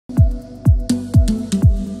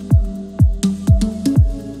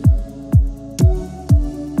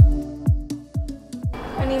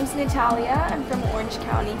Natalia. I'm from Orange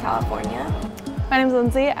County, California. My name's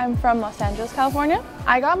Lindsay. I'm from Los Angeles, California.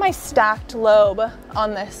 I got my stacked lobe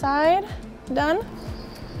on this side done.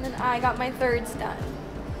 And then I got my thirds done.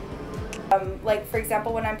 Like for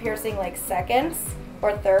example, when I'm piercing like seconds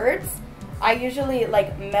or thirds, I usually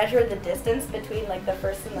like measure the distance between like the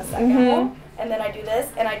first and the second hole, and then I do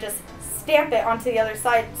this and I just stamp it onto the other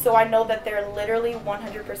side so I know that they're literally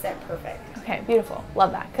 100% perfect. Okay, beautiful.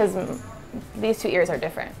 Love that, because these two ears are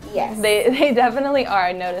different. Yes. They definitely are,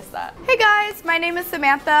 I noticed that. Hey guys, my name is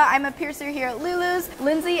Samantha. I'm a piercer here at Lulu's.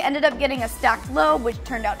 Lindsay ended up getting a stacked lobe, which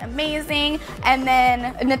turned out amazing. And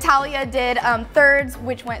then Natalia did thirds,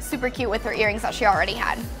 which went super cute with her earrings that she already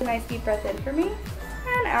had. A nice deep breath in for me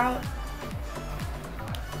and out.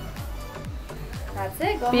 That's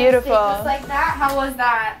it. Go Beautiful. Ahead, just like that. How was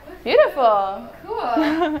that? Beautiful.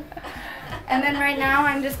 Cool. And then right now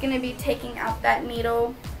I'm just going to be taking out that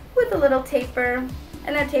needle with a little taper,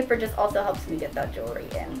 and that taper just also helps me get that jewelry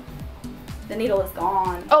in. The needle is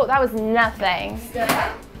gone. Oh, that was nothing.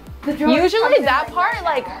 Yeah. Usually that part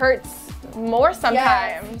like hurts more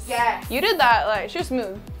sometimes. Yes. You did that, like, she was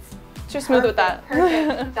smooth. She was smooth with that.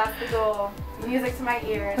 Perfect. That's the goal. Music to my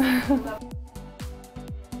ears.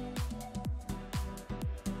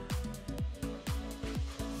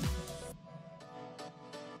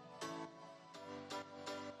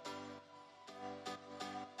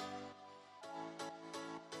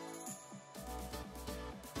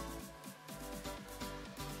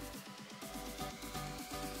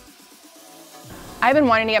 I've been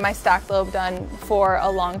wanting to get my stacked lobe done for a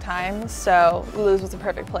long time, so Lulu's was a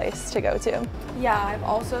perfect place to go to. Yeah, I've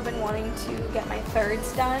also been wanting to get my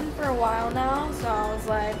thirds done for a while now, so I was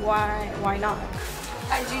like, why not?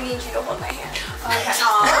 I do need you to hold my hand. Okay.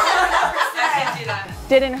 I can't do that.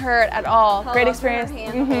 Didn't hurt at all. Great experience. Her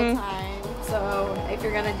hand the whole time. So if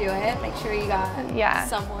you're gonna do it, make sure you got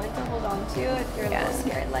someone to hold on to if you're a little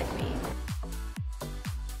scared like me.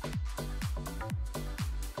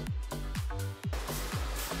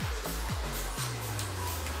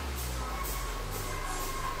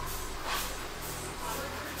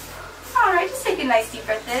 Alright, just take a nice deep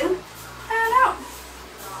breath in and out.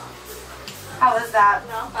 How was that?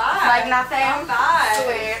 Not bad. Like nothing? Not bad.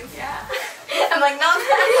 Sweet. Yeah. I'm like, not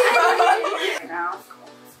bad. Now.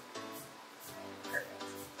 Perfect.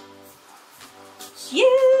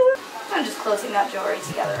 Cute. I'm just closing that jewelry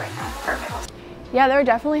together right now. Perfect. Yeah, they were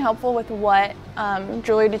definitely helpful with what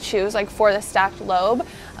jewelry to choose, like for the stacked lobe.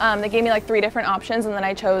 They gave me like 3 different options, and then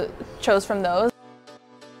I chose from those.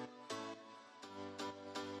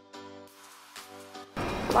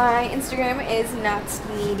 My Instagram is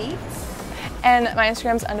nutsneedy. And my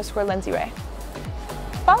Instagram's _Lindsay Ray.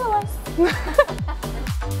 Follow us.